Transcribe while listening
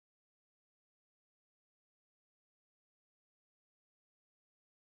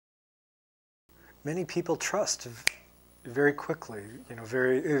many people trust very quickly,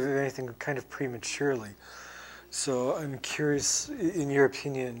 very, if anything, kind of prematurely. So I'm curious, in your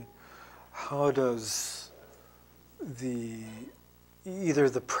opinion, how does either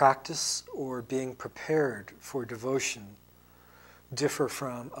the practice or being prepared for devotion differ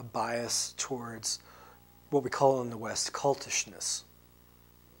from a bias towards what we call in the West cultishness?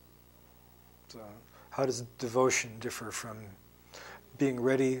 So how does devotion differ from being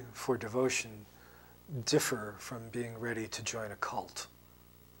ready for devotion, differ from being ready to join a cult?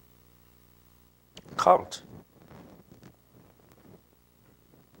 Cult.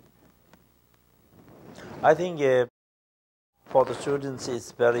 I think for the students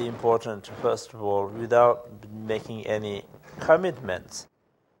it's very important, first of all, without making any commitments,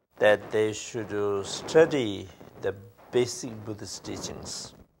 that they should study the basic Buddhist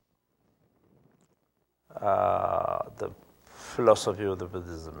teachings, the philosophy of the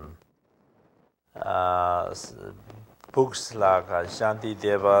Buddhism, books like Shanti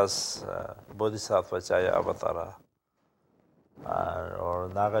Deva's Bodhisattva Jaya Avatara, or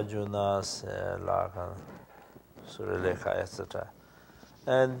Nagarjuna's like Suralekha, etc.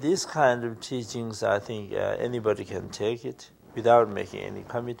 And these kind of teachings, I think anybody can take it without making any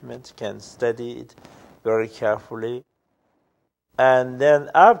commitment, can study it very carefully. And then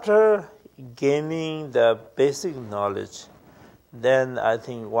after gaining the basic knowledge, then I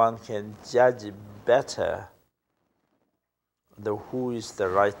think one can judge better who is the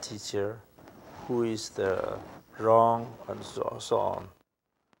right teacher, who is the wrong, and so on.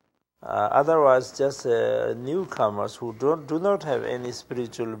 Otherwise, just newcomers who do not have any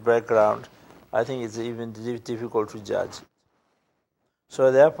spiritual background, I think it's even difficult to judge. So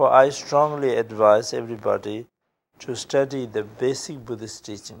therefore, I strongly advise everybody to study the basic Buddhist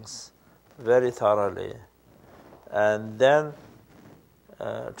teachings very thoroughly, and then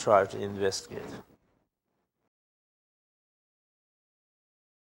try to investigate.